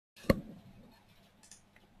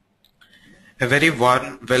A very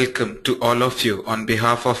warm welcome to all of you on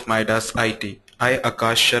behalf of MIDAS IT. I,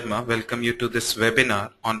 Akash Sharma, welcome you to this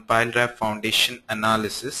webinar on Pile Raft Foundation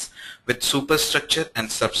Analysis with Superstructure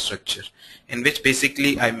and Substructure, in which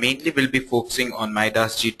basically I mainly will be focusing on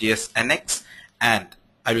MIDAS GTS NX, and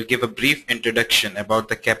I will give a brief introduction about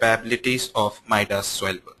the capabilities of MIDAS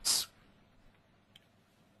SoilWorks.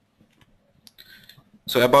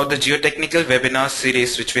 So about the geotechnical webinar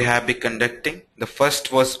series which we have been conducting, the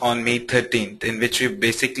first was on May 13th, in which we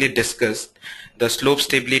basically discussed the slope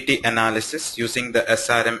stability analysis using the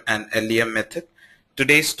SRM and LEM method.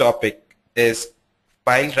 Today's topic is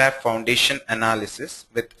pile raft foundation analysis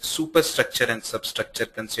with superstructure and substructure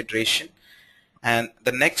consideration. And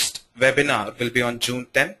the next webinar will be on June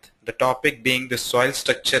 10th, the topic being the soil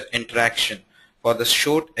structure interaction for the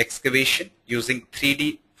short excavation using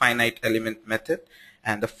 3D finite element method.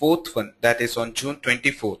 And the fourth one, that is on June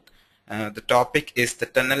 24th, the topic is the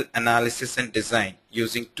tunnel analysis and design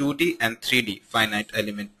using 2D and 3D finite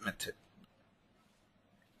element method.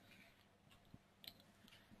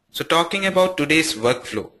 So talking about today's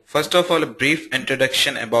workflow, first of all, a brief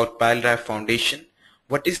introduction about pile raft foundation.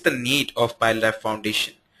 What is the need of pile raft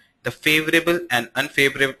foundation? The favorable and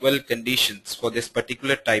unfavorable conditions for this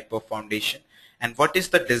particular type of foundation, and what is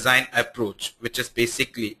the design approach which is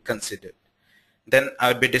basically considered. Then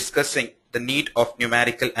I'll be discussing the need of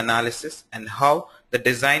numerical analysis and how the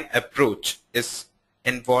design approach is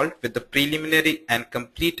involved with the preliminary and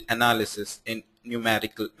complete analysis in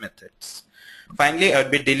numerical methods. Finally, I'll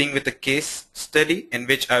be dealing with a case study in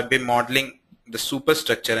which I'll be modeling the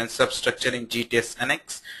superstructure and substructure in GTS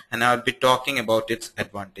NX, and I'll be talking about its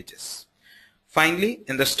advantages. Finally,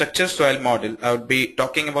 in the structure soil model, I will be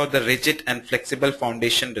talking about the rigid and flexible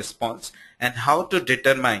foundation response and how to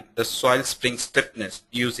determine the soil spring stiffness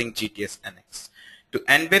using GTS NX. To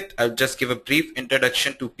end with, I'll just give a brief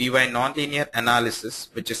introduction to PY nonlinear analysis,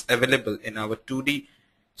 which is available in our 2D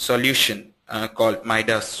solution called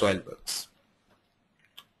MIDAS SoilWorks.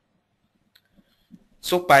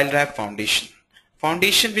 So pile raft foundation.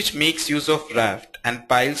 Foundation which makes use of raft and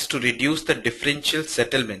piles to reduce the differential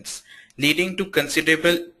settlements leading to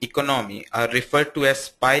considerable economy are referred to as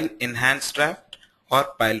pile enhanced raft or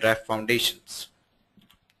pile raft foundations.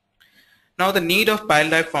 Now the need of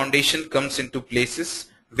pile raft foundation comes into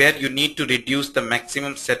places where you need to reduce the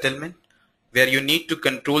maximum settlement, where you need to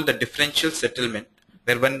control the differential settlement,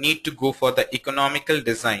 where one need to go for the economical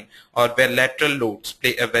design, or where lateral loads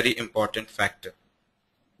play a very important factor.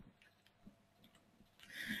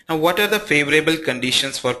 Now what are the favorable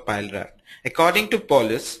conditions for pile raft? According to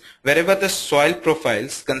Paulus, wherever the soil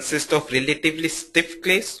profiles consist of relatively stiff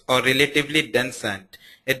clays or relatively dense sand,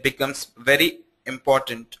 it becomes very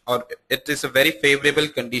important, or it is a very favorable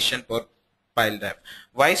condition for pile raft.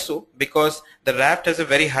 Why so? Because the raft has a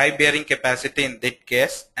very high bearing capacity in that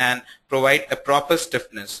case and provide a proper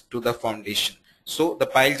stiffness to the foundation. So the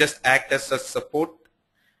pile just acts as a support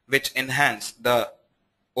which enhance the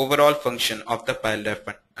overall function of the pile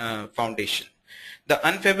raft foundation. The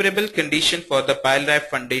unfavorable condition for the pile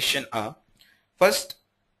raft foundation are, first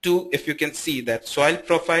two, if you can see that soil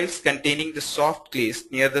profiles containing the soft clays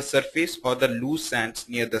near the surface or the loose sands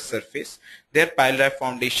near the surface, their pile raft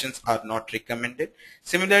foundations are not recommended.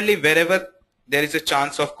 Similarly, wherever there is a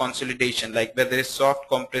chance of consolidation, like where there is soft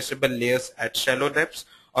compressible layers at shallow depths,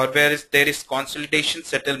 or where there is consolidation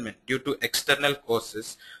settlement due to external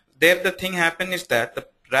causes, there the thing happen is that the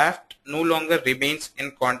raft no longer remains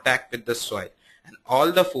in contact with the soil, and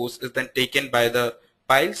all the force is then taken by the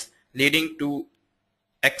piles, leading to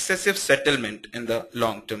excessive settlement in the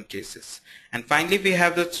long-term cases. And finally, we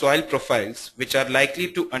have the soil profiles which are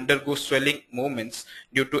likely to undergo swelling movements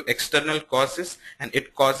due to external causes, and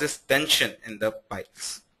it causes tension in the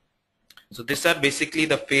piles. So these are basically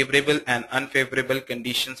the favorable and unfavorable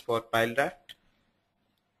conditions for pile raft.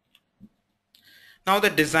 Now the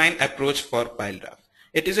design approach for pile raft.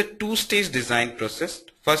 It is a two-stage design process.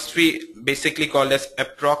 First we basically call as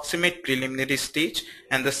approximate preliminary stage,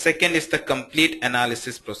 and the second is the complete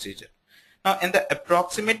analysis procedure. Now in the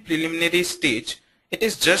approximate preliminary stage, it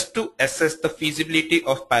is just to assess the feasibility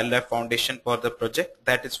of pile raft foundation for the project,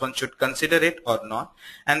 that is one should consider it or not,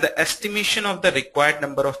 and the estimation of the required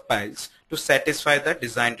number of piles to satisfy the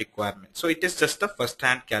design requirement. So it is just a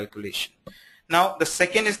first-hand calculation. Now the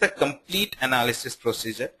second is the complete analysis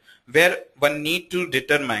procedure, where one need to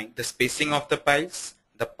determine the spacing of the piles,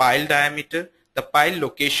 the pile diameter, the pile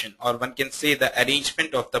location, or one can say the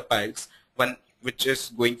arrangement of the piles which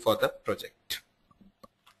is going for the project.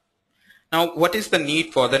 Now what is the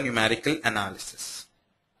need for the numerical analysis?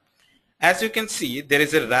 As you can see, there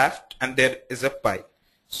is a raft and there is a pile.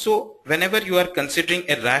 So whenever you are considering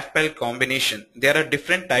a Raft pile combination, there are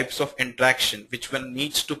different types of interaction which one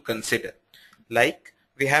needs to consider. Like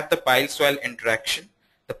we have the pile soil interaction,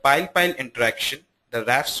 the pile pile interaction, the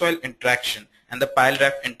Raft soil interaction, and the pile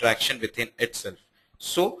Raft interaction within itself.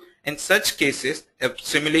 So in such cases, a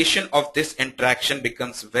simulation of this interaction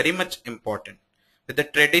becomes very much important. With the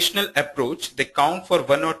traditional approach, they count for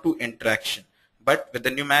one or two interaction. But with the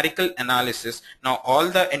numerical analysis, now all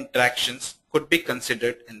the interactions could be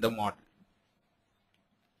considered in the model.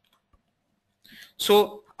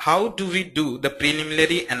 So how do we do the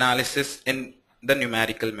preliminary analysis in the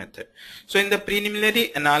numerical method? So in the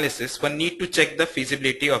preliminary analysis, one need to check the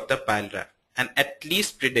feasibility of the pile raft and at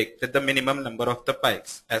least predict with the minimum number of the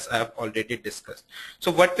piles, as I have already discussed.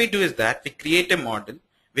 So what we do is that we create a model,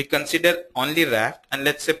 we consider only raft and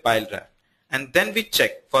let's say pile raft, and then we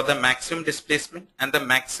check for the maximum displacement and the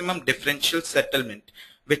maximum differential settlement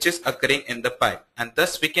which is occurring in the pile, and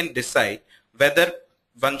thus we can decide whether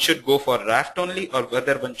one should go for raft only or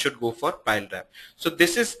whether one should go for pile raft. So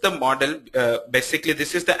this is the model, basically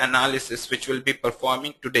this is the analysis which we'll be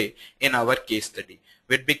performing today in our case study.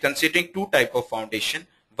 We'll be considering two type of foundation,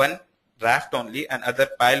 one raft only and other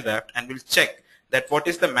pile raft, and we'll check that what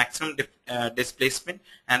is the maximum displacement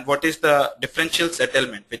and what is the differential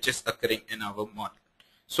settlement which is occurring in our model.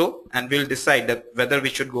 So, and we'll decide that whether we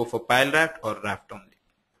should go for pile raft or raft only.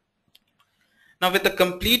 Now with the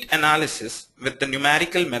complete analysis with the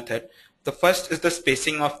numerical method, the first is the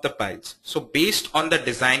spacing of the piles. So based on the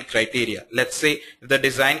design criteria, let's say if the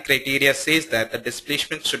design criteria says that the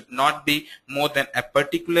displacement should not be more than a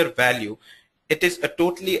particular value, it is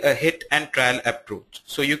totally a hit and trial approach.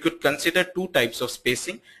 So you could consider two types of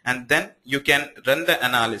spacing and then you can run the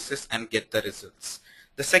analysis and get the results.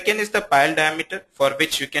 The second is the pile diameter, for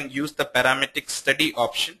which you can use the parametric study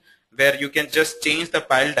option, where you can just change the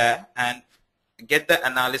pile dia and get the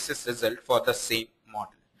analysis result for the same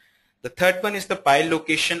model. The third one is the pile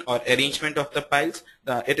location or arrangement of the piles.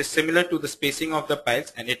 It is similar to the spacing of the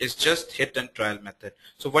piles and it is just hit and trial method.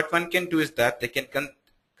 So what one can do is that they can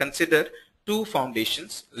consider two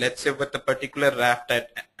foundations, let's say with a particular raft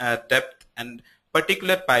at depth and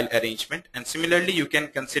particular pile arrangement, and similarly you can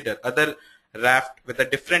consider other raft with a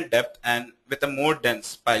different depth and with a more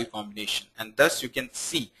dense pile combination, and thus you can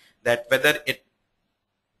see that whether it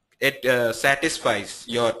satisfies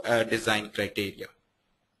your design criteria.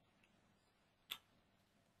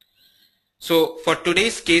 So for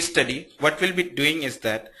today's case study, what we'll be doing is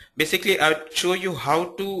that basically I'll show you how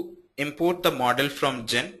to import the model from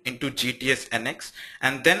Gen into GTS NX,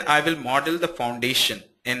 and then I will model the foundation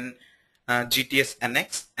in GTS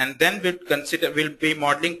NX, and then we'll be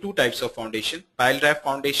modeling two types of foundation, pile raft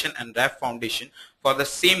foundation and raft foundation, for the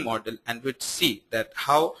same model, and we'll see that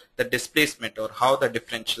how the displacement or how the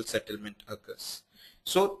differential settlement occurs.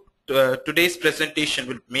 So today's presentation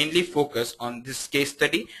will mainly focus on this case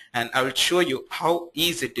study, and I will show you how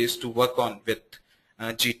easy it is to work on with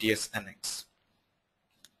GTS NX.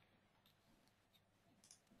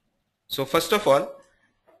 So first of all,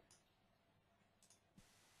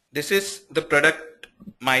 this is the product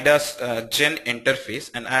MIDAS Gen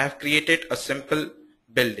interface, and I have created a simple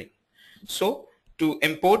building. So to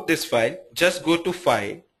import this file, just go to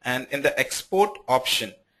File, and in the Export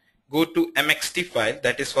option, go to MXT file,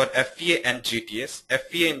 that is for FEA and GTS.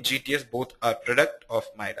 FEA and GTS both are product of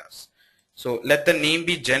MIDAS. So let the name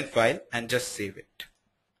be Gen file and just save it.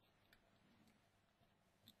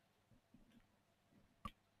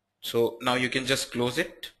 So now you can just close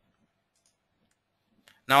it.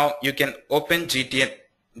 Now you can open GTS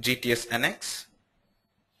NX.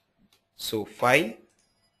 So File,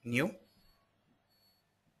 New.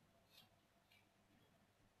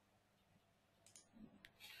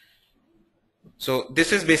 So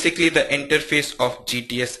this is basically the interface of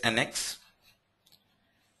GTS NX.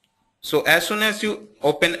 So as soon as you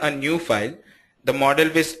open a new file, the model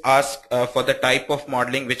will ask for the type of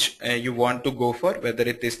modeling which you want to go for, whether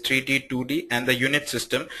it is 3D, 2D, and the unit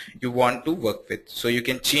system you want to work with. So you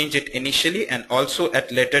can change it initially, and also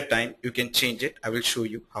at later time you can change it. I will show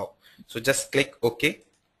you how. So just click OK.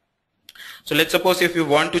 So let's suppose if you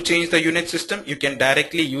want to change the unit system, you can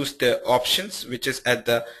directly use the options which is at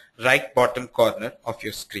the right bottom corner of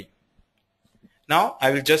your screen. Now I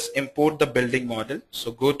will just import the building model.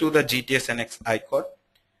 So go to the GTS NX icon,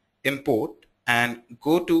 import, and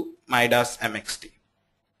go to MIDAS MXT.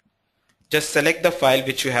 Just select the file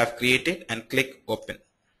which you have created and click Open.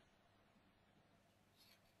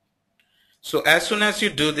 So as soon as you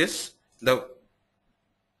do this, the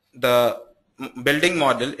building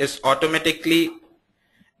model is automatically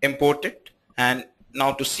imported, and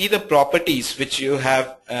Now to see the properties which you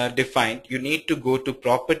have defined, you need to go to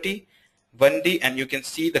property 1D and you can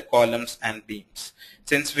see the columns and beams.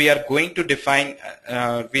 Since we are going to define,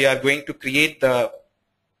 we are going to create the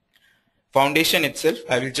foundation itself,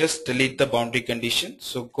 I will just delete the boundary condition.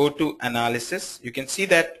 So go to analysis. You can see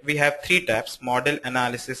that we have three tabs: model,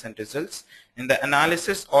 analysis and results. In the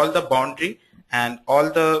analysis, all the boundary and all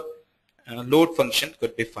the load function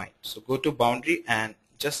could be fine. So go to boundary and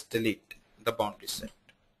just delete the boundary set.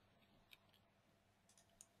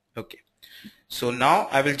 Okay. So now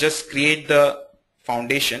I will just create the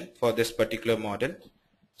foundation for this particular model.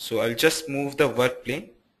 So I'll just move the work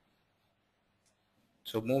plane.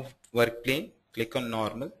 So move work plane, click on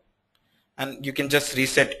normal, and you can just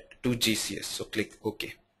reset to GCS. So click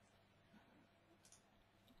OK.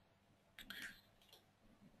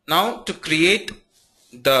 Now to create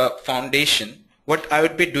the foundation, what I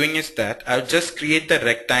would be doing is that I would just create the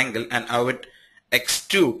rectangle and I would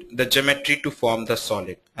extrude the geometry to form the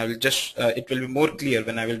solid. I will just, it will be more clear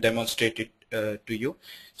when I will demonstrate it to you.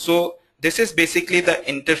 So this is basically the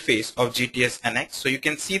interface of GTS NX. So you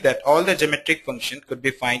can see that all the geometric function could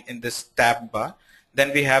be found in this tab bar.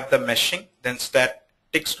 Then we have the meshing, then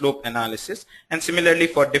static slope analysis, and similarly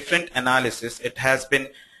for different analysis it has been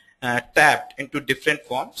tabbed into different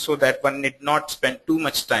forms so that one need not spend too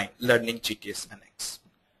much time learning GTS NX.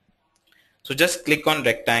 So just click on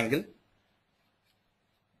rectangle.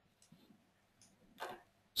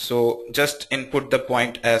 So just input the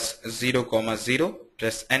point as 0, 0,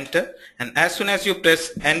 press enter, and as soon as you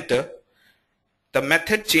press enter, the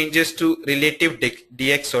method changes to relative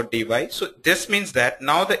dx or dy. So this means that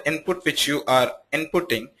now the input which you are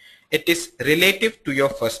inputting, it is relative to your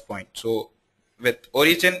first point. So with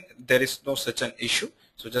origin there is no such an issue.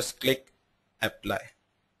 So just click apply.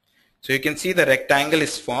 So you can see the rectangle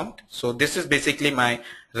is formed. So this is basically my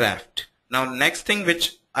raft. Now next thing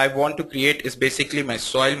which I want to create is basically my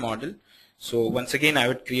soil model. So once again I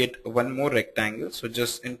would create one more rectangle. So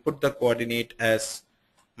just input the coordinate as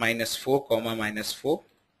 -4, -4,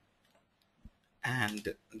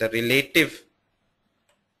 and the relative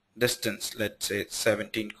distance, let's say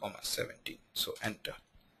 17, 17. So enter.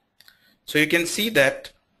 So you can see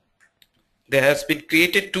that there has been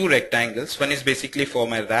created two rectangles. One is basically for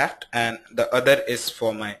my raft and the other is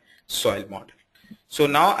for my soil model. So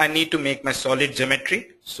now I need to make my solid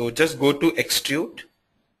geometry. So just go to extrude.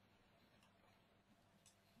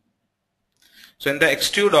 So in the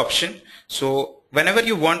extrude option, so whenever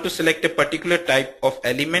you want to select a particular type of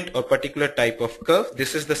element or particular type of curve,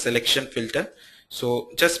 this is the selection filter.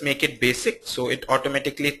 So just make it basic, so it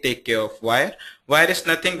automatically take care of wire. Wire is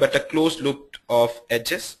nothing but a closed loop of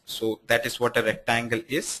edges. So that is what a rectangle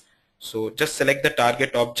is. So just select the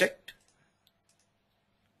target object.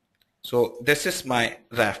 So this is my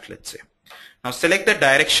raft, let's say. Now select the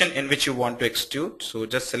direction in which you want to extrude. So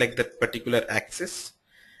just select that particular axis.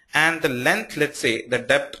 And the length, let's say the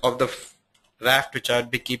depth of the raft which I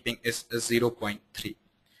would be keeping is 0.3.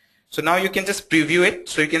 So now you can just preview it.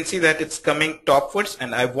 So you can see that it's coming topwards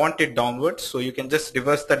and I want it downwards. So you can just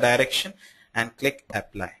reverse the direction and click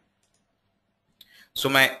apply. So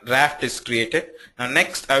my raft is created. Now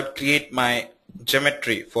next I would create my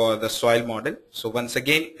geometry for the soil model. So once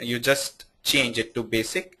again you just change it to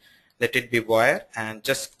basic. Let it be wire and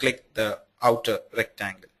just click the outer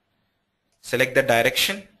rectangle. Select the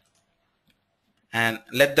direction and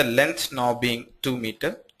let the length now being 2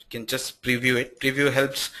 meters. You can just preview it. Preview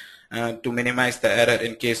helps to minimize the error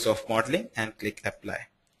in case of modeling, and click apply.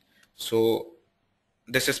 So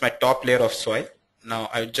this is my top layer of soil. Now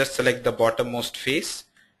I will just select the bottommost face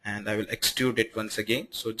and I will extrude it once again.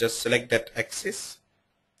 So just select that axis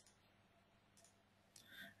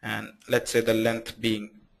and let's say the length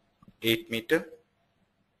being 8 meters.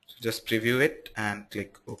 So just preview it and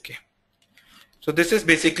click OK. So this is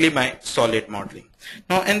basically my solid modeling.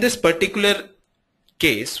 Now in this particular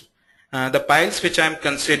case, the piles which I am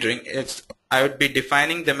considering is I would be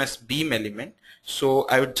defining them as beam element. So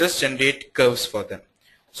I would just generate curves for them.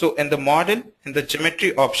 So in the model, in the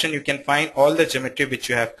geometry option, you can find all the geometry which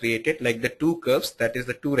you have created, like the two curves, that is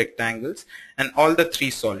the two rectangles, and all the three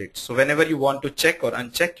solids. So whenever you want to check or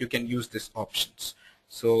uncheck, you can use these options.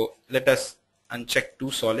 So let us uncheck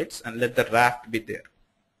two solids and let the raft be there.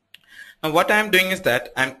 Now what I am doing is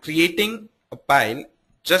that I am creating a pile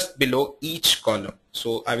just below each column.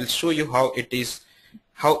 So I will show you how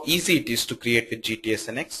easy it is to create with GTS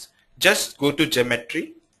NX. Just go to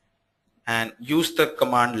geometry and use the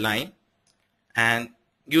command line and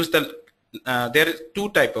use the there is two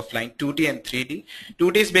type of line, 2D and 3D.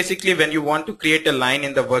 2D is basically when you want to create a line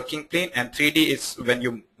in the working plane, and 3D is when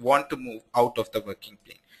you want to move out of the working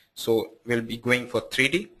plane. So we'll be going for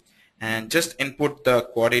 3D and just input the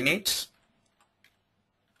coordinates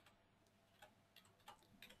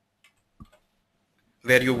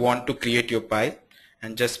where you want to create your pile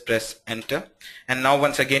and just press enter. And now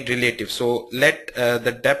once again relative, so let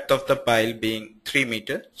the depth of the pile being 3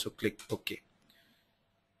 meter, so click OK.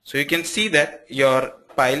 So you can see that your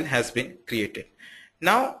pile has been created.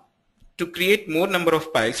 Now to create more number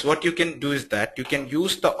of piles, what you can do is that you can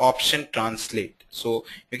use the option translate. So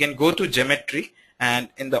you can go to geometry and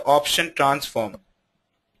in the option transform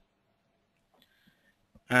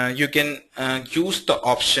you can use the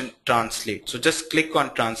option translate. So just click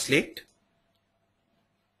on translate.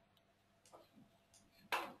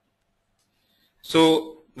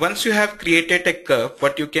 So once you have created a curve,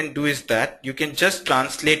 what you can do is that you can just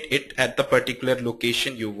translate it at the particular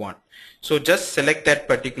location you want. So just select that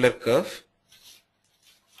particular curve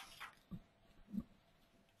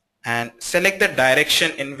and select the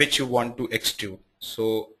direction in which you want to extrude.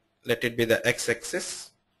 So let it be the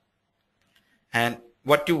x-axis. And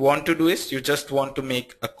what you want to do is you just want to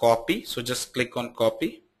make a copy. So just click on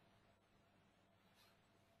copy.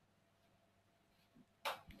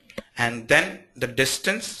 And then the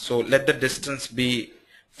distance, so let the distance be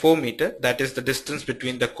 4 meter, that is the distance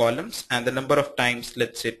between the columns, and the number of times,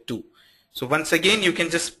 let's say 2. So once again you can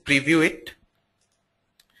just preview it,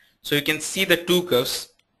 so you can see the two curves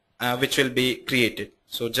which will be created.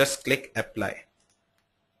 So just click apply.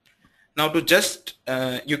 Now to just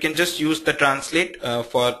you can just use the translate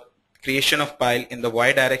for creation of pile in the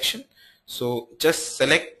y direction. So just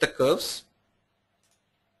select the curves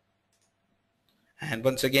and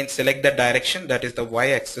once again select the direction, that is the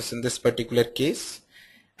y-axis in this particular case,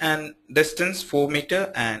 and distance 4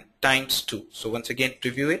 meter and times 2. So once again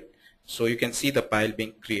preview it, so you can see the pile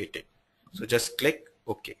being created. So just click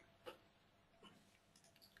OK.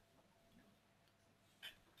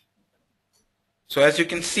 So as you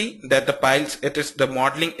can see that the piles, the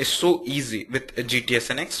modeling is so easy with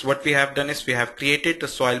GTSNX. What we have done is we have created the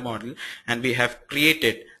soil model and we have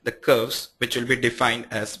created the curves which will be defined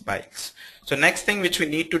as piles. So next thing which we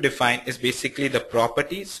need to define is basically the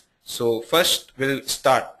properties. So first we'll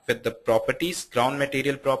start with the properties, ground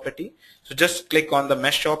material property. So just click on the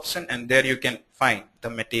mesh option and there you can find the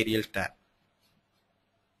material tab.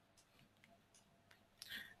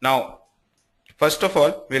 Now first of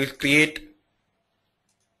all we'll create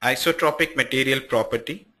isotropic material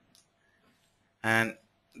property and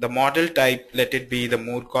the model type, let it be the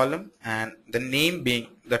Moore column, and the name being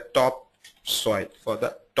the top soil for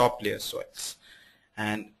the top layer soils,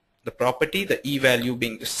 and the property, the E value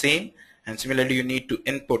being the same, and similarly you need to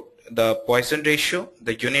input the Poisson ratio,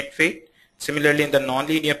 the unit weight. Similarly in the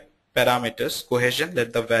nonlinear parameters, cohesion,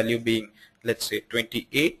 let the value being, let's say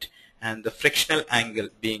 28, and the frictional angle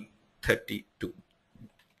being 32,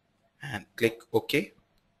 and click OK.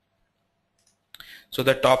 So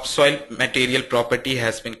the topsoil material property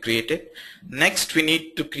has been created. Next we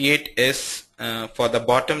need to create is for the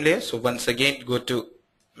bottom layer. So once again go to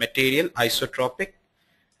material isotropic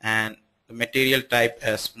and the material type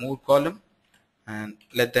as Moore column, and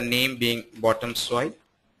let the name being bottom soil,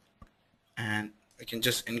 and we can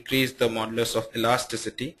just increase the modulus of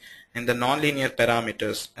elasticity. In the nonlinear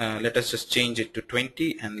parameters, let us just change it to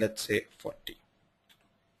 20 and let's say 40.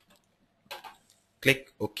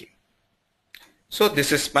 Click OK. So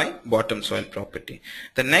this is my bottom soil property.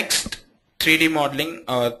 The next 3D modeling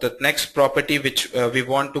or the next property which we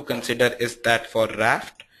want to consider is that for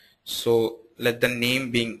raft. So let the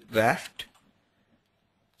name being raft.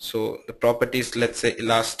 So the property is, let's say,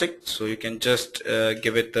 elastic. So you can just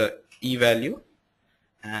give it the E value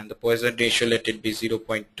and the Poisson ratio, let it be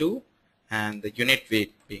 0.2 and the unit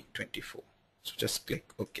weight being 24. So just click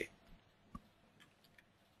OK.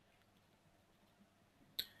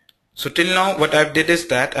 So till now what I've did is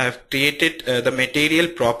that I've created the material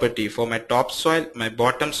property for my topsoil, my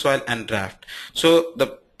bottom soil and raft. So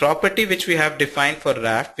the property which we have defined for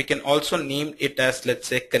raft, we can also name it as, let's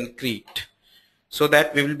say, concrete, so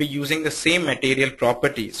that we will be using the same material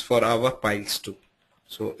properties for our piles too.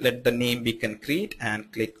 So let the name be concrete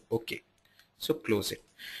and click OK. So close it.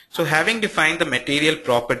 So having defined the material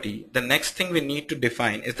property, the next thing we need to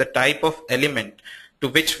define is the type of element to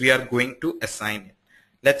which we are going to assign it.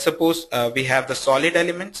 Let's suppose we have the solid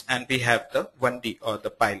elements and we have the 1D or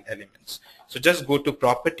the pile elements. So just go to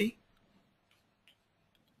property.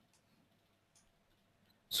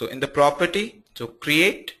 So in the property, so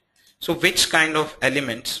create. So which kind of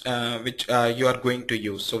elements which you are going to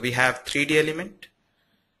use. So we have 3D element.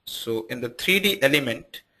 So in the 3D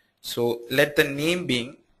element, so let the name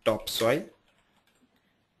being topsoil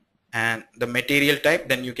and the material type,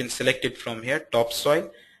 then you can select it from here,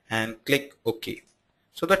 topsoil, and click OK.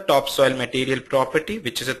 So the topsoil material property,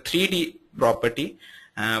 which is a 3D property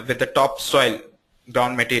with the topsoil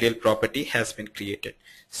ground material property, has been created.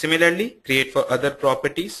 Similarly, create for other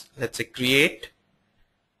properties. Let's say create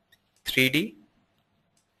 3D,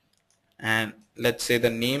 and let's say the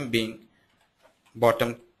name being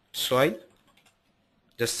bottom soil.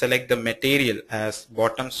 Just select the material as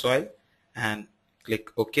bottom soil and click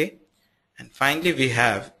OK. And finally, we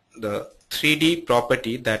have the 3D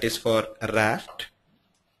property that is for Raft.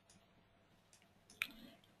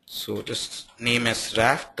 So just name as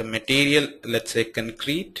Raft, the material, let's say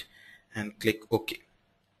concrete, and click OK.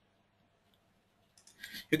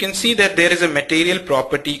 You can see that there is a material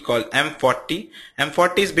property called M40.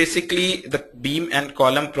 M40 is basically the beam and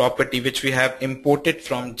column property which we have imported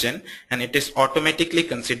from Gen, and it is automatically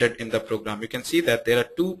considered in the program. You can see that there are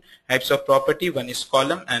two types of property. One is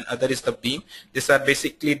column and other is the beam. These are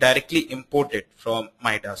basically directly imported from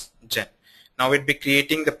MIDAS Gen. Now we'll be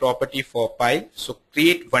creating the property for pile. So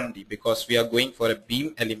create 1D because we are going for a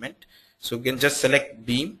beam element. So you can just select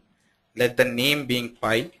beam, let the name being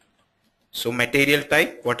pile. So material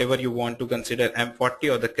type, whatever you want to consider,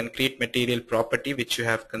 M40 or the concrete material property which you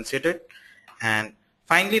have considered. And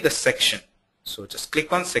finally the section. So just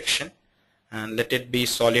click on section and let it be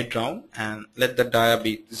solid round and let the dia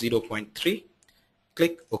be 0.3.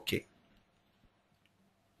 Click OK.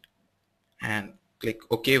 And click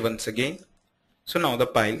OK once again. So now the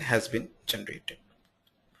pile has been generated.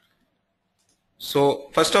 So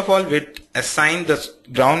first of all, we'll assign the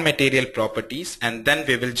ground material properties and then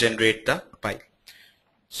we will generate the pile.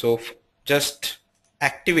 So just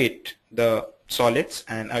activate the solids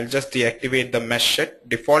and I'll just deactivate the mesh set.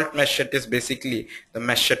 Default mesh set is basically the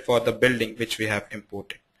mesh set for the building which we have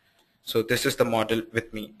imported. So this is the model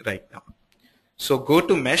with me right now. So go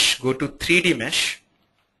to mesh, go to 3D mesh.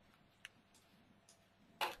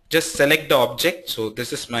 Just select the object. So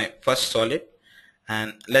this is my first solid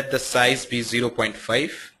and let the size be 0.5.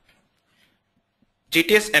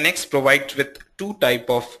 GTS NX provides with two type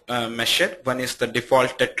of measure. One is the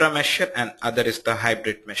default tetra measure and other is the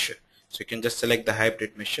hybrid measure. So you can just select the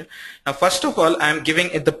hybrid measure. Now first of all, I am giving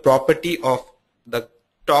it the property of the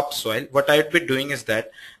topsoil. What I would be doing is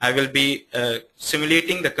that I will be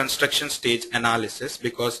simulating the construction stage analysis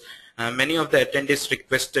because many of the attendees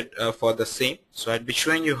requested for the same. So I'll be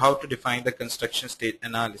showing you how to define the construction stage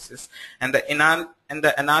analysis, and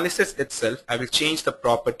the analysis itself I will change the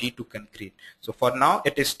property to concrete. So for now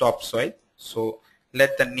it is topsoil. So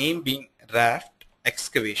let the name be Raft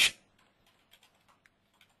excavation.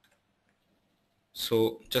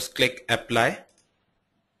 So just click apply.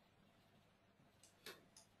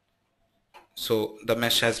 So the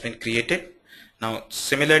mesh has been created. Now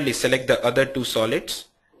similarly select the other two solids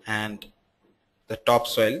and the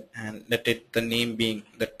topsoil and let it the name being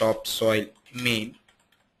the topsoil main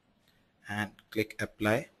and click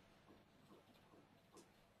apply.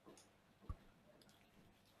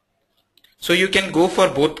 So you can go for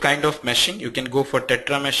both kind of meshing. You can go for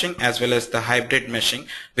tetra meshing as well as the hybrid meshing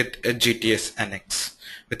with GTS NX.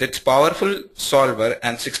 With its powerful solver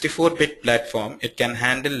and 64-bit platform, it can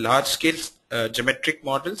handle large-scale geometric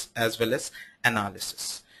models as well as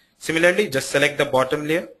analysis. Similarly, just select the bottom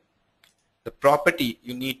layer. The property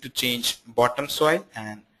you need to change bottom soil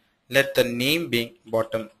and let the name being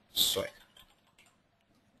bottom soil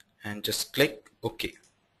and just click OK.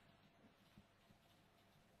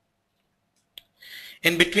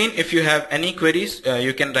 In between, if you have any queries,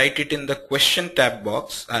 you can write it in the question tab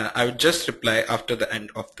box. I will just reply after the end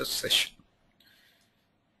of the session.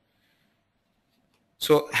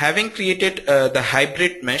 So having created the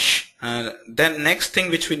hybrid mesh, then next thing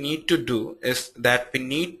which we need to do is that we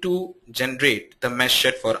need to generate the mesh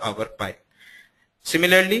set for our pile.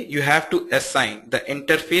 Similarly, you have to assign the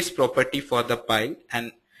interface property for the pile,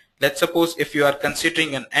 and let's suppose if you are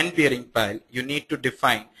considering an end bearing pile, you need to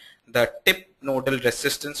define the tip nodal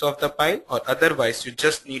resistance of the pile, or otherwise you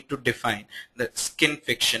just need to define the skin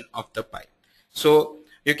friction of the pile. So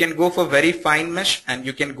you can go for very fine mesh and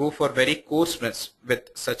you can go for very coarse mesh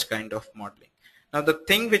with such kind of modeling. Now the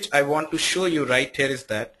thing which I want to show you right here is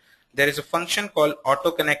that there is a function called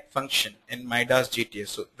auto connect function in MIDAS GTS.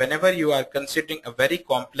 So whenever you are considering a very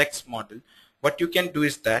complex model, what you can do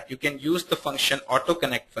is that you can use the function auto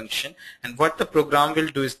connect function, and what the program will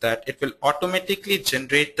do is that it will automatically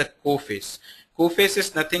generate the coface. Coface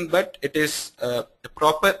is nothing but it is the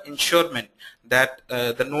proper ensurement that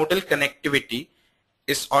the nodal connectivity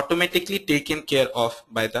is automatically taken care of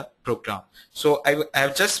by the program. So I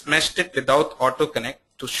have just meshed it without auto connect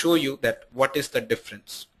to show you that what is the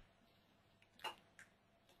difference.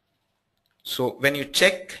 So when you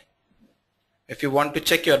check If you want to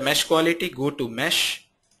check your mesh quality, go to mesh,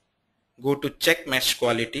 go to check mesh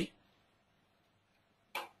quality,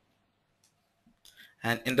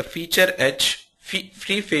 and in the feature edge,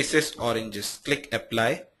 free faces oranges, click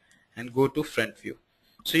apply and go to front view.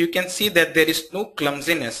 So you can see that there is no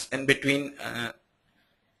clumsiness in between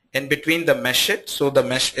the mesh sheet, so the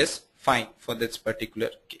mesh is fine for this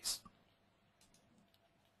particular case.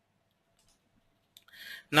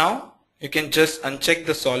 Now you can just uncheck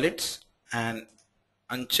the solids and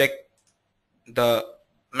uncheck the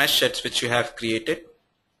mesh sheets which you have created.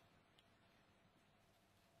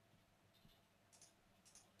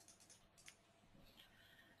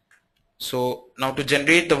 So now to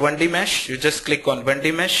generate the 1D mesh, you just click on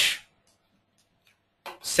 1D mesh,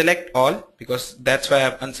 select all, because that's why I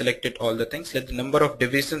have unselected all the things. Let the number of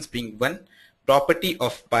divisions being 1, property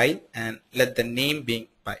of pile, and let the name being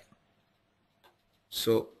pile.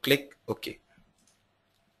 So click OK.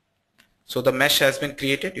 So the mesh has been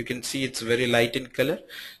created. You can see it's very light in color.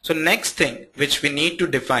 So next thing which we need to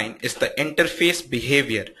define is the interface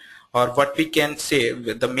behavior, or what we can say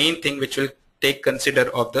the main thing which will take consider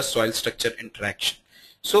of the soil structure interaction.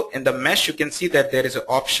 So in the mesh you can see that there is an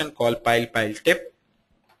option called pile tip.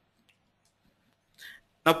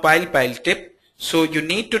 Now pile tip, so you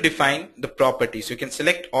need to define the properties. You can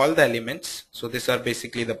select all the elements. So these are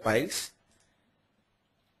basically the piles.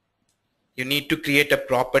 You need to create a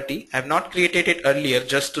property. I have not created it earlier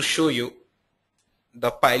just to show you the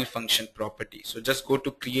pile function property. So just go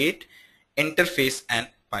to create, interface and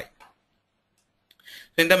pile.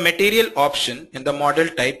 So in the material option, in the model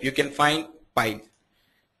type, you can find pile.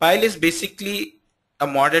 Pile is basically a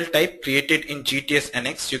model type created in GTS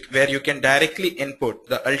NX where you can directly input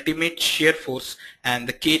the ultimate shear force and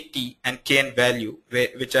the KT and Kn value,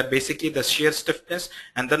 which are basically the shear stiffness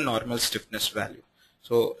and the normal stiffness value.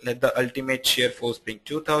 So let the ultimate shear force being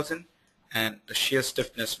 2000 and the shear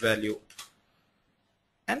stiffness value,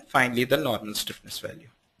 and finally the normal stiffness value.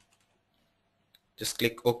 Just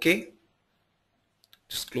click OK.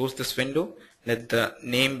 Just close this window. Let the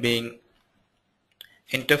name being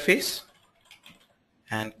interface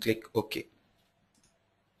and click OK.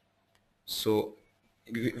 So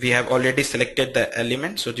we have already selected the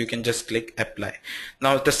element, so you can just click apply.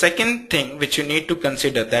 Now the second thing which you need to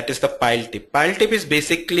consider, that is the pile tip. Pile tip is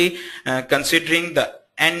basically considering the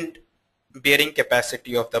end bearing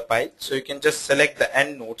capacity of the pile. So you can just select the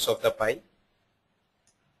end nodes of the pile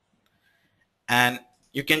and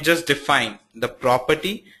you can just define the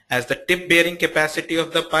property as the tip bearing capacity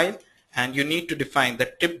of the pile, and you need to define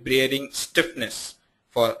the tip bearing stiffness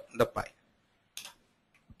for the pile.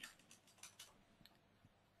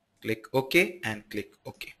 Click OK and click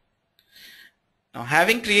OK. Now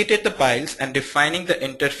having created the piles and defining the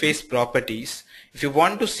interface properties, if you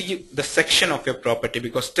want to see the section of your property,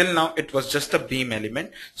 because till now it was just a beam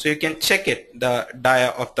element, so you can check it, the dia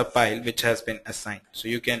of the pile which has been assigned. So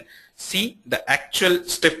you can see the actual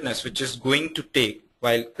stiffness which is going to take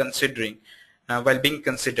while being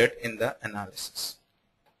considered in the analysis.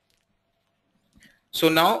 So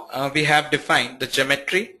now we have defined the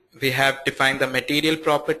geometry, we have defined the material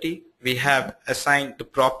property, we have assigned the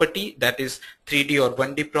property, that is 3D or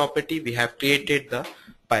 1D property, we have created the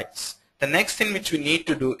piles. The next thing which we need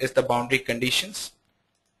to do is the boundary conditions.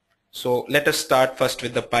 So let us start first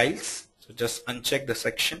with the piles. So just uncheck the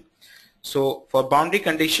section. So for boundary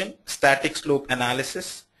condition, static slope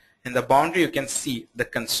analysis, in the boundary you can see the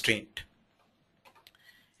constraint.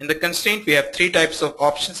 In the constraint we have three types of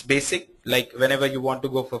options: basic, like whenever you want to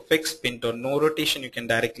go for fixed, pin or no rotation, you can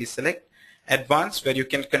directly select. Advanced, where you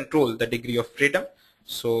can control the degree of freedom.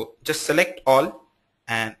 So just select all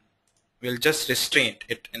and we'll just restrain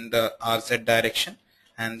it in the RZ direction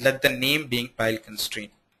and let the name being pile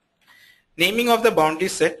constraint. Naming of the boundary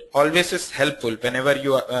set always is helpful whenever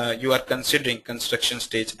you are considering construction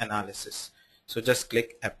stage analysis. So just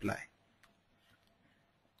click apply.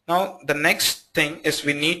 Now the next thing is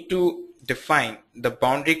we need to define the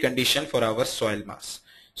boundary condition for our soil mass.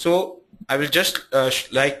 So I will just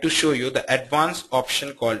like to show you the advanced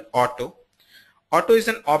option called auto. Auto is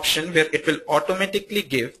an option where it will automatically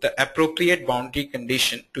give the appropriate boundary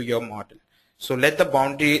condition to your model. So let the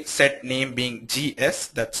boundary set name being GS,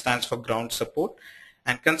 that stands for ground support,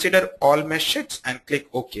 and consider all mesh sheets and click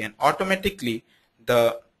OK, and automatically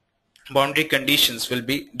the boundary conditions will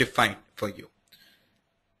be defined for you.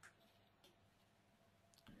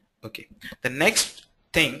 Okay, the next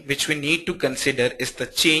thing which we need to consider is the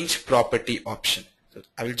change property option. So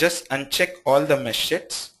I will just uncheck all the mesh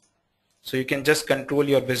sheets, so you can just control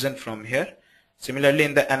your vision from here. Similarly,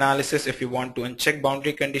 in the analysis, if you want to uncheck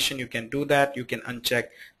boundary condition, you can do that. You can uncheck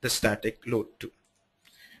the static load too.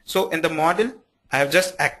 So in the model, I have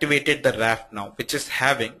just activated the raft now, which is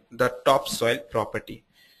having the topsoil property.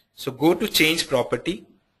 So go to change property,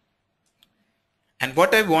 and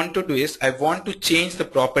what I want to do is I want to change the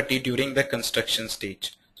property during the construction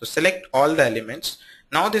stage. So select all the elements.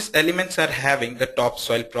 Now these elements are having the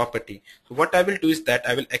topsoil property. So what I will do is that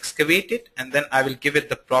I will excavate it and then I will give it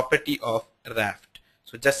the property of raft.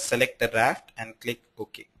 So just select the raft and click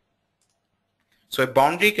OK. So a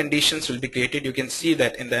boundary conditions will be created. You can see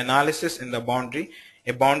that in the analysis in the boundary,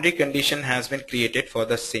 a boundary condition has been created for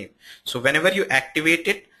the same. So whenever you activate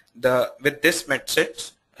it, with this method,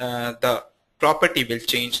 the property will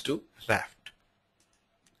change to raft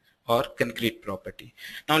or concrete property.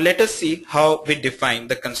 Now let us see how we define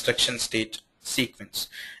the construction stage sequence.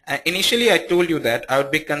 Initially I told you that I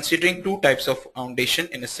would be considering two types of foundation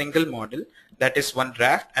in a single model, that is one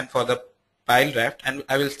raft and for the pile raft, and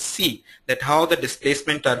I will see that how the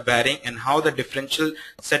displacement are varying and how the differential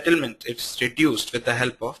settlement is reduced with the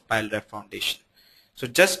help of pile raft foundation. So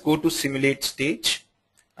just go to simulate stage.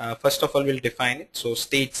 First of all we'll define it. So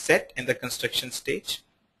stage set in the construction stage.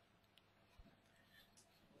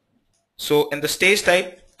 So in the stage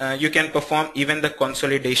type, you can perform even the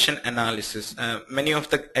consolidation analysis. Many of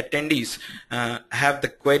the attendees have the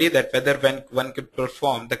query that whether when one could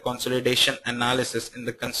perform the consolidation analysis in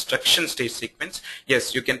the construction stage sequence.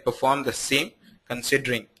 Yes, you can perform the same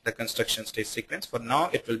considering the construction stage sequence. For now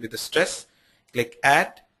it will be the stress. Click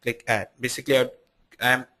add, click add. Basically I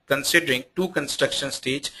am considering two construction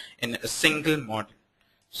stage in a single model.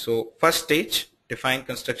 So first stage, define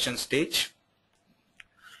construction stage.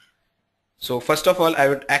 So first of all I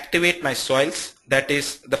would activate my soils. That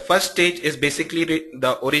is, the first stage is basically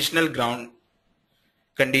the original ground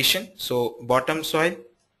condition. So bottom soil,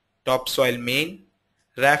 top soil main,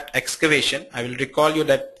 raft excavation. I will recall you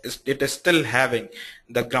that it is still having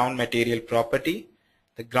the ground material property,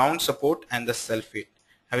 the ground support and the self-weight.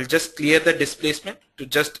 I will just clear the displacement to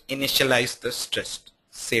just initialize the stress.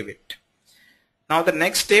 Save it. Now the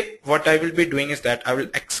next step what I will be doing is that I will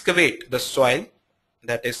excavate the soil,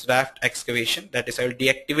 that is raft excavation. That is, I will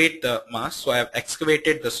deactivate the mass. So I have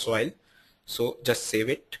excavated the soil. So just save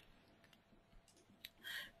it.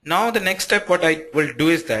 Now the next step what I will do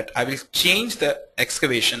is that I will change the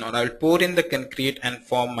excavation, or I will pour in the concrete and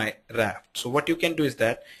form my raft. So what you can do is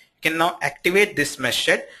that you can now activate this mesh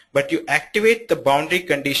shed, but you activate the boundary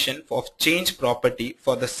condition of change property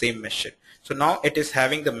for the same mesh shed. So now it is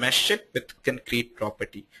having the mesh shed with concrete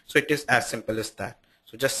property. So it is as simple as that.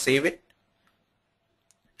 So just save it.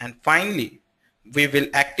 And finally, we will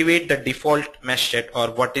activate the default mesh shed, or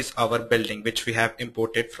what is our building, which we have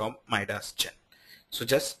imported from MIDAS Gen. So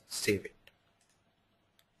just save it.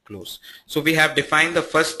 Close. So we have defined the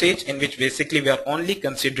first stage, in which basically we are only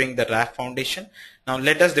considering the raft foundation. Now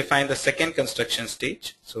let us define the second construction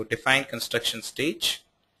stage. So define construction stage.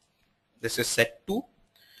 This is set 2.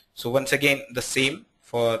 So once again the same,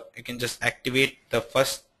 for you can just activate the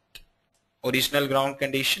first original ground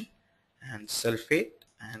condition and sulfate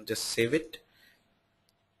and just save it.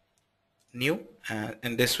 New,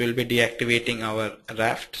 and this will be deactivating our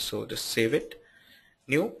raft. So just save it.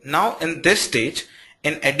 New. Now in this stage,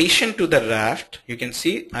 in addition to the raft, you can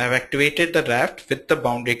see I have activated the raft with the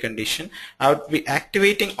boundary condition. I would be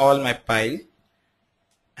activating all my pile,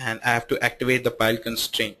 and I have to activate the pile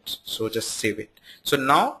constraints. So just save it. So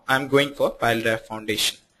now I'm going for pile raft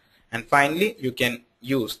foundation, and finally you can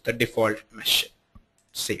use the default mesh.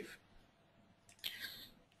 Save.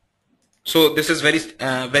 So this is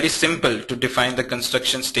very simple to define the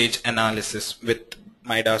construction stage analysis with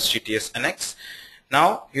MIDAS GTS NX.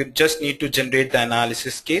 Now you just need to generate the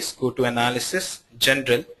analysis case. Go to analysis,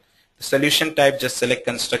 general, the solution type, just select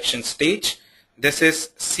construction stage. This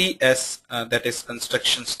is CS, that is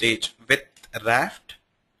construction stage with raft.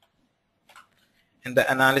 In the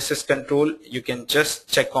analysis control, you can just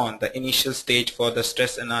check on the initial stage for the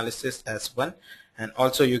stress analysis as 1, and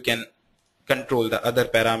also you can control the other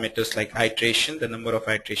parameters like iteration, the number of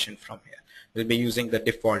iteration from here. We'll be using the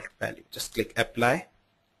default value. Just click apply.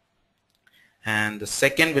 And the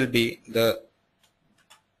second will be the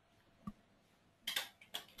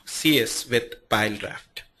CS with pile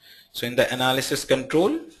raft. So in the analysis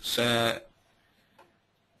control,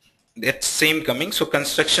 it's same coming. So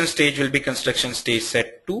construction stage will be construction stage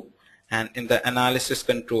set 2, and in the analysis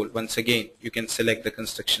control, once again you can select the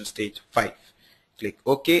construction stage 5. Click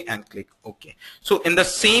OK and click OK. So in the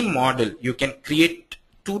same model, you can create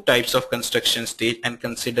two types of construction stage and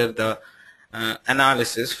consider the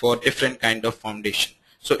analysis for different kind of foundation.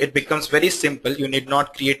 So it becomes very simple. You need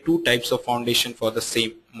not create two types of foundation for the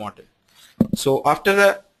same model. So after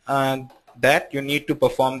the that you need to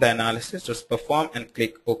perform the analysis, just perform and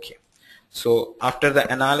click OK. So after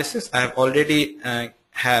the analysis, I have already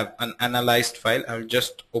have an analyzed file. I will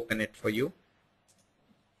just open it for you.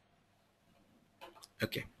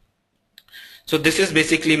 Okay. So this is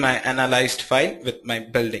basically my analyzed file with my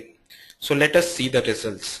building. So let us see the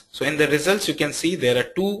results. So in the results, you can see there are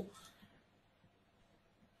two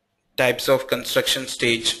types of construction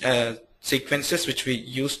stage sequences which we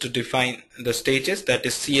use to define the stages, that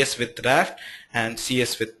is CS with Raft and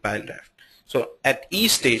CS with Pile Raft. So at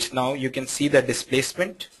each stage now you can see the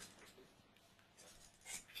displacement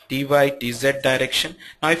ty tz direction.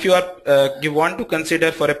 Now if you are you want to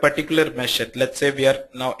consider for a particular method, let's say we are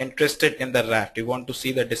now interested in the raft, you want to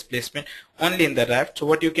see the displacement only in the raft. So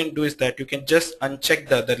what you can do is that you can just uncheck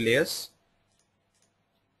the other layers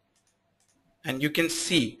and you can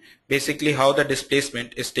see basically how the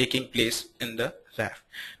displacement is taking place in the raft.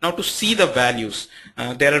 Now to see the values,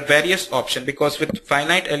 there are various options, because with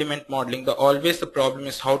finite element modeling always the problem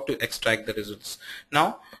is how to extract the results.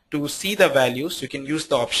 Now to see the values, you can use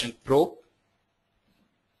the option probe.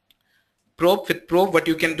 With probe, what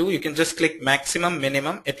you can do, you can just click maximum,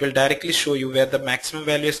 minimum. It will directly show you where the maximum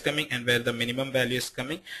value is coming and where the minimum value is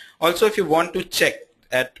coming. Also, if you want to check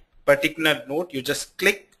at particular node, you just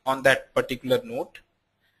click on that particular node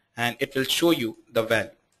and it will show you the value.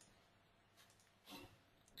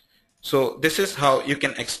 So this is how you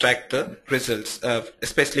can extract the results,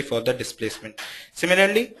 especially for the displacement.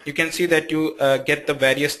 Similarly, you can see that you get the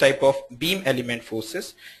various type of beam element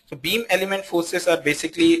forces. So beam element forces are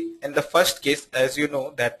basically, in the first case, as you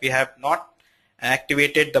know, that we have not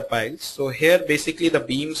activated the piles. So here basically the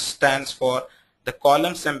beams stands for the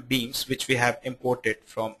columns and beams which we have imported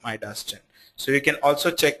from MIDAS Gen. So you can also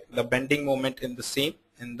check the bending moment in the same,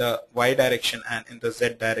 in the Y direction and in the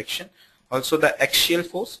Z direction. Also the axial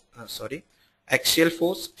force,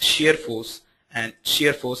 shear force and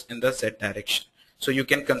shear force in the Z direction. So you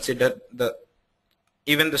can consider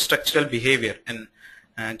even the structural behavior in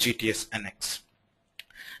GTS NX.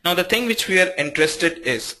 Now the thing which we are interested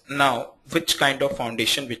is now which kind of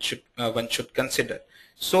foundation which one should consider.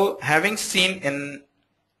 So having seen in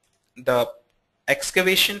the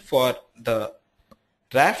excavation for the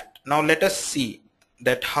raft, now let us see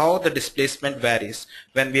that how the displacement varies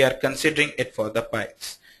when we are considering it for the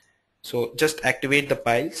piles. So just activate the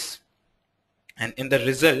piles, and in the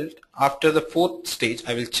result, after the fourth stage,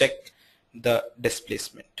 I will check the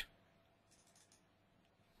displacement.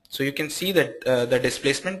 So you can see that the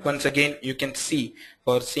displacement, once again you can see,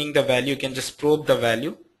 for seeing the value you can just probe the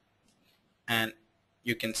value and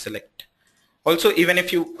you can select. Also, even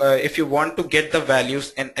if you want to get the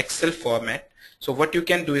values in Excel format, so what you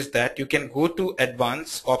can do is that you can go to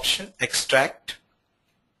advanced option, extract.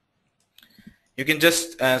 You can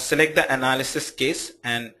just select the analysis case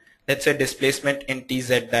and let's say displacement in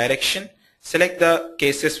TZ direction. Select the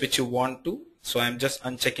cases which you want to. So I'm just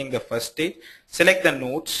unchecking the first stage. Select the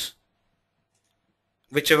nodes,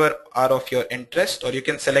 whichever are of your interest, or you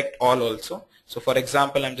can select all also. So for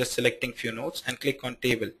example, I'm just selecting few nodes and click on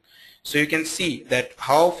table. So you can see that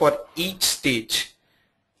how for each stage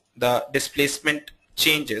the displacement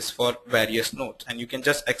changes for various nodes, and you can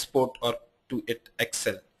just export or to it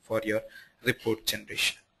Excel for your report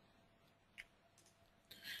generation.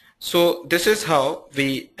 So this is how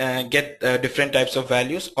we get different types of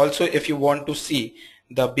values. Also, if you want to see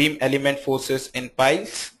the beam element forces in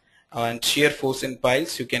piles and shear force in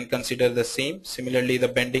piles, you can consider the same. Similarly, the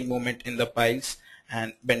bending moment in the piles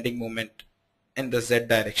and bending moment in the Z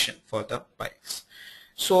direction for the piles.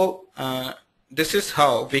 So this is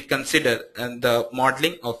how we consider the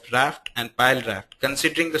modeling of raft and pile raft,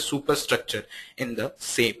 considering the superstructure in the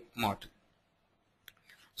same model.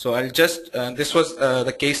 So I'll just, this was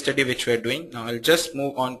the case study which we're doing. Now I'll just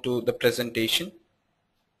move on to the presentation.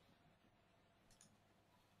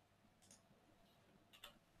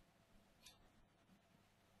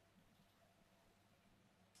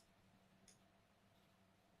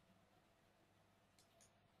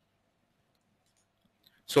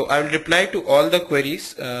 So I will reply to all the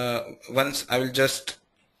queries once I will just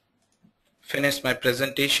finish my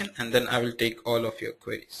presentation, and then I will take all of your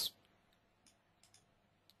queries.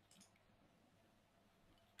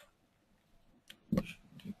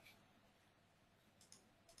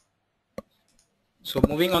 So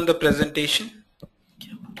moving on the presentation.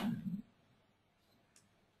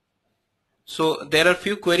 So there are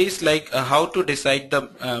few queries like how to decide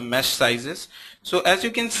the mesh sizes. So as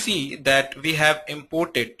you can see that we have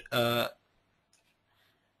imported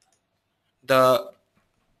the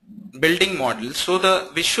building model,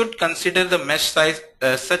 so we should consider the mesh size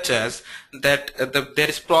such as that there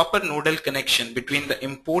is proper nodal connection between the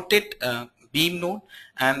imported beam node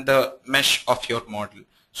and the mesh of your model.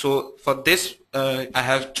 So for this I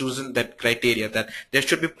have chosen that criteria, that there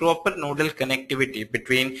should be proper nodal connectivity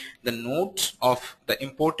between the nodes of the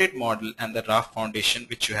imported model and the Raft foundation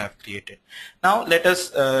which you have created. Now let us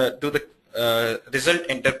do the result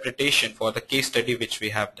interpretation for the case study which we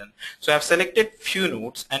have done. So I have selected few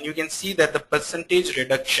nodes, and you can see that the percentage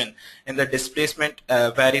reduction in the displacement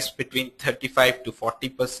varies between 35 to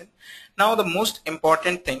 40%. Now the most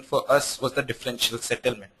important thing for us was the differential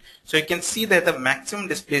settlement. So you can see that the maximum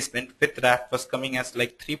displacement with Raft was coming as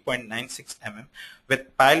like 3.96 mm.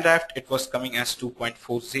 With pile Raft it was coming as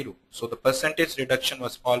 2.40. So the percentage reduction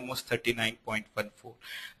was almost 39.14.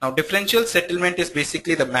 Now differential settlement is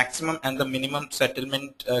basically the maximum and the minimum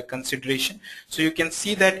settlement consideration. So you can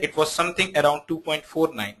see that it was something around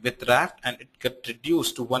 2.49 with Raft, and it got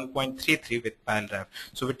reduced to 1.33 with pile Raft.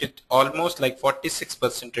 So it is almost like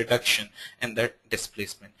 46% reduction in that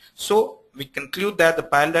displacement. So we conclude that the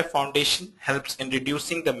pile Raft foundation helps in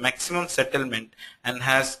reducing the maximum settlement and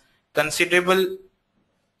has considerable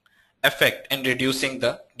effect in reducing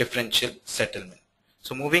the differential settlement.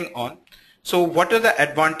 So moving on. So what are the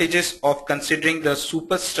advantages of considering the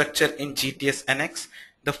superstructure in GTS NX?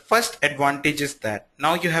 The first advantage is that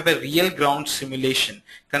now you have a real ground simulation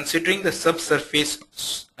considering the subsurface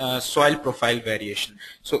soil profile variation.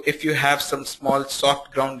 So if you have some small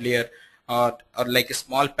soft ground layer or like a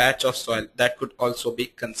small patch of soil, that could also be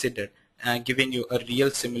considered, giving you a real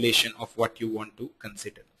simulation of what you want to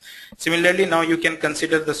consider. Similarly, now you can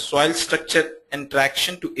consider the soil structure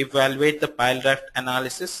interaction to evaluate the pile Raft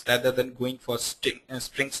analysis rather than going for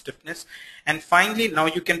spring stiffness. And finally, now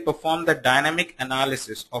you can perform the dynamic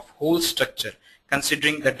analysis of whole structure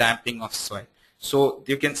considering the damping of soil. So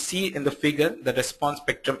you can see in the figure the response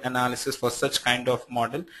spectrum analysis for such kind of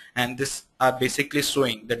model, and this are basically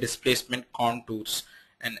showing the displacement contours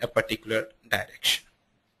in a particular direction.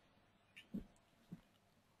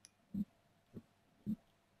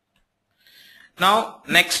 Now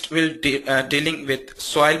next we'll dealing with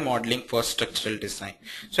soil modeling for structural design.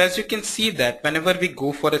 So as you can see that whenever we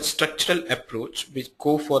go for a structural approach, we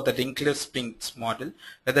go for the wrinkler springs model,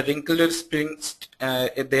 where the wrinkler springs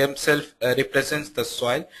themselves represents the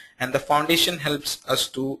soil, and the foundation helps us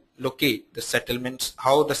to locate the settlements,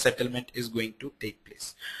 how the settlement is going to take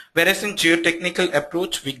place. Whereas in geotechnical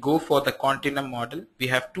approach, we go for the continuum model. We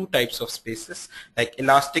have two types of spaces, like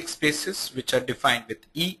elastic spaces which are defined with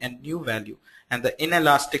E and nu value, and the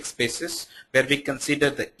inelastic spaces where we consider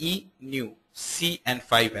the E, nu, C and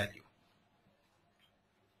phi value.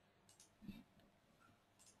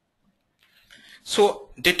 So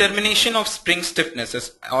determination of spring stiffness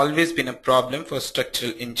has always been a problem for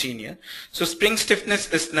structural engineer. So spring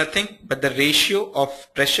stiffness is nothing but the ratio of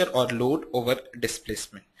pressure or load over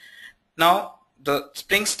displacement. Now the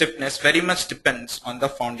spring stiffness very much depends on the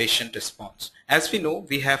foundation response. As we know,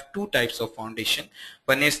 we have two types of foundation.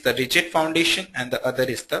 One is the rigid foundation and the other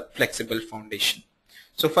is the flexible foundation.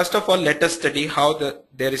 So first of all, let us study how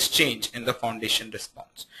there is change in the foundation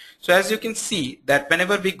response. So as you can see that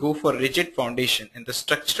whenever we go for rigid foundation in the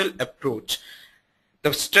structural approach,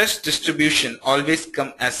 the stress distribution always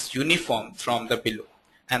comes as uniform from the below,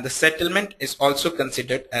 and the settlement is also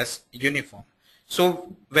considered as uniform.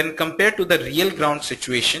 So when compared to the real ground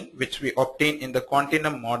situation which we obtain in the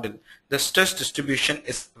continuum model, the stress distribution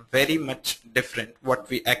is very much different what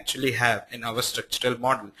we actually have in our structural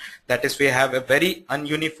model. That is, we have a very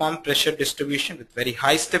ununiform pressure distribution with very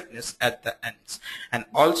high stiffness at the ends. And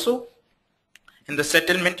also in the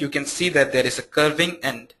settlement you can see that there is a curving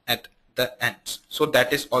end at the ends. So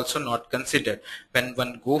that is also not considered when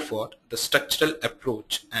one go for the structural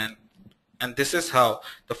approach, and this is how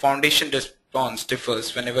the foundation response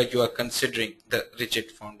differs whenever you are considering the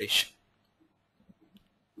rigid foundation.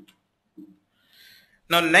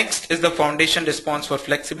 Now next is the foundation response for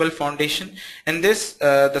flexible foundation. In this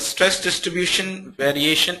the stress distribution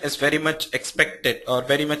variation is very much expected or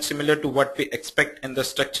very much similar to what we expect in the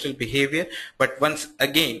structural behavior, but once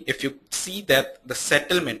again if you see that the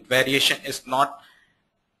settlement variation is not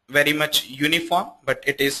very much uniform, but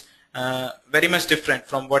it is very much different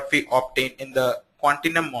from what we obtain in the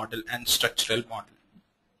continuum model and structural model.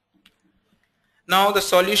 Now the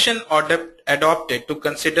solution adopted to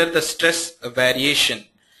consider the stress variation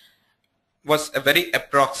was a very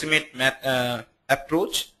approximate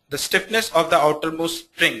approach. The stiffness of the outermost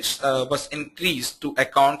springs was increased to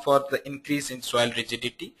account for the increase in soil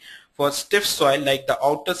rigidity. For stiff soil, like the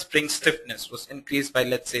outer spring stiffness was increased by,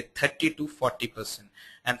 let's say, 30 to 40%.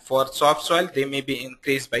 and for soft soil they may be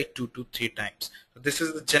increased by 2 to 3 times. So this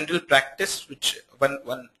is the general practice which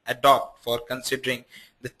one adopt for considering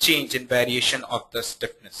the change in variation of the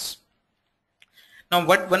stiffness. Now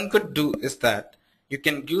what one could do is that you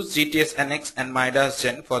can use GTS NX and MIDAS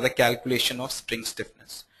Gen for the calculation of spring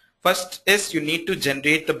stiffness. First is you need to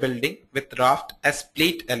generate the building with Raft as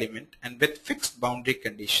plate element and with fixed boundary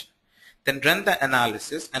condition. Then run the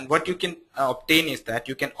analysis, and what you can obtain is that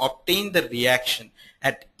you can obtain the reaction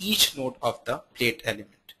at each node of the plate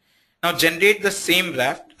element. Now generate the same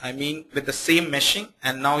raft, with the same meshing,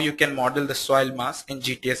 and now you can model the soil mass in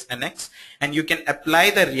GTS NX, and you can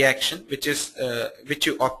apply the reaction which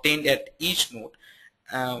you obtained at each node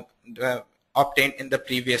obtained in the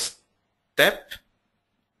previous step.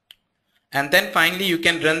 And then finally you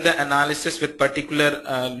can run the analysis with particular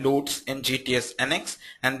loads in GTS NX,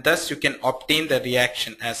 and thus you can obtain the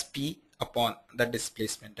reaction as P upon the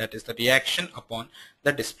displacement, that is the reaction upon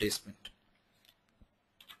the displacement.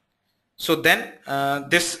 So then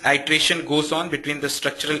this iteration goes on between the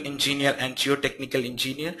structural engineer and geotechnical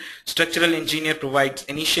engineer. Structural engineer provides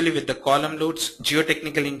initially with the column loads,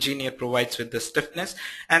 geotechnical engineer provides with the stiffness,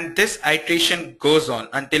 and this iteration goes on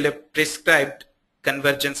until a prescribed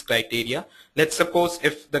convergence criteria. Let's suppose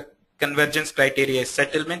if the convergence criteria is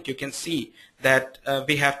settlement, you can see that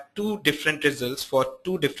we have two different results for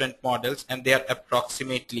two different models and they are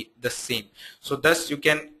approximately the same. So thus you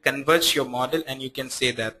can converge your model and you can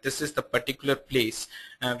say that this is the particular place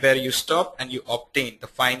where you stop and you obtain the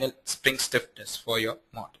final spring stiffness for your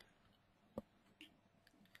model.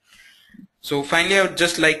 So finally I would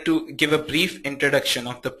just like to give a brief introduction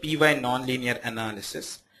of the PY nonlinear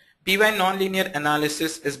analysis. PY nonlinear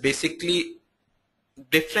analysis is basically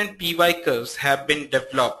different PY curves have been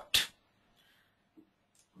developed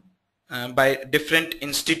by different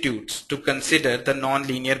institutes to consider the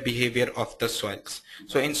nonlinear behavior of the soils.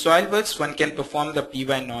 So in SoilWorks one can perform the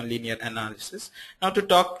PY nonlinear analysis. Now to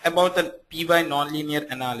talk about the PY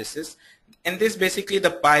nonlinear analysis, in this basically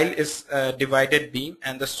the pile is a divided beam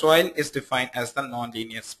and the soil is defined as the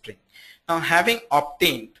nonlinear spring. Now having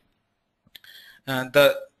obtained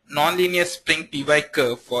the nonlinear spring PY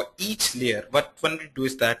curve for each layer, what one will do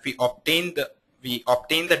is that we obtain the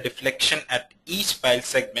deflection at each pile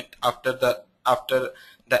segment after the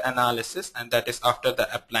analysis, and that is after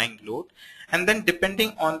the applying load, and then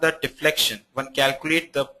depending on the deflection one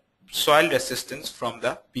calculate the soil resistance from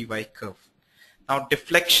the PY curve. Now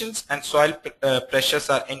deflections and soil pressures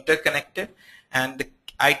are interconnected, and the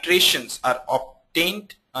iterations are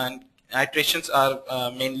obtained and iterations are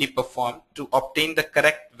mainly performed to obtain the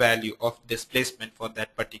correct value of displacement for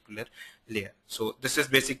that particular layer. So this is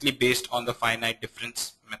basically based on the finite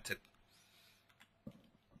difference method.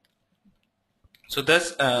 So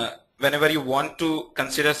thus whenever you want to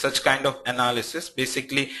consider such kind of analysis,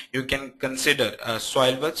 basically you can consider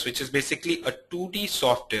SoilWorks, which is basically a 2D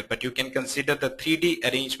software, but you can consider the 3D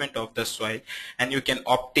arrangement of the soil and you can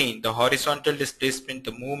obtain the horizontal displacement,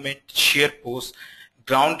 the movement, shear force,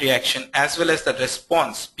 ground reaction, as well as the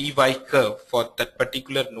response PY curve for that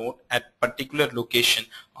particular node at particular location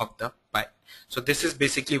of the pile. So this is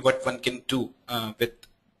basically what one can do with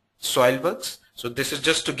SoilWorks. So this is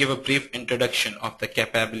just to give a brief introduction of the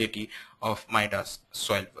capability of MIDAS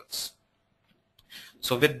SoilWorks.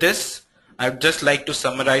 So with this, I would just like to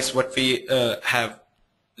summarize what we have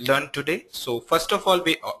learned today. So first of all,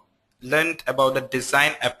 we learned about the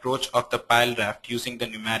design approach of the pile raft using the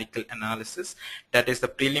numerical analysis, that is the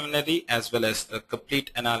preliminary as well as the complete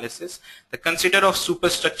analysis, the consider of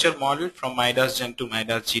superstructure model from MIDAS Gen to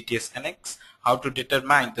MIDAS GTS NX, how to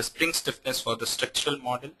determine the spring stiffness for the structural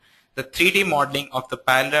model, the 3D modeling of the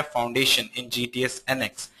pile raft foundation in GTS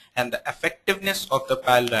NX, and the effectiveness of the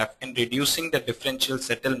pile raft in reducing the differential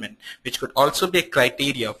settlement, which could also be a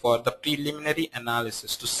criteria for the preliminary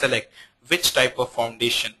analysis to select which type of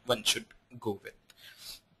foundation one should go with.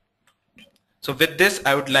 So with this,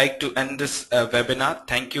 I would like to end this webinar.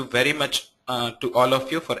 Thank you very much to all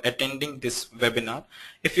of you for attending this webinar.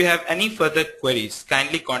 If you have any further queries,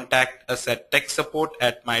 kindly contact us at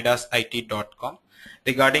techsupport@midasit.com.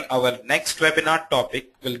 Regarding our next webinar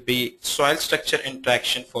topic will be soil structure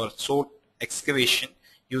interaction for soil excavation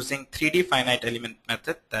using 3D finite element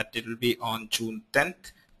method, that it will be on June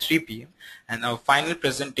 10th, 3 p.m. and our final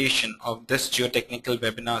presentation of this geotechnical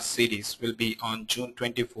webinar series will be on June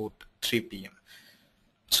 24th, 3 p.m.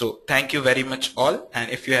 So thank you very much all, and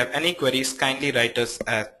if you have any queries, kindly write us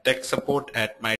at techsupport@midasit.com.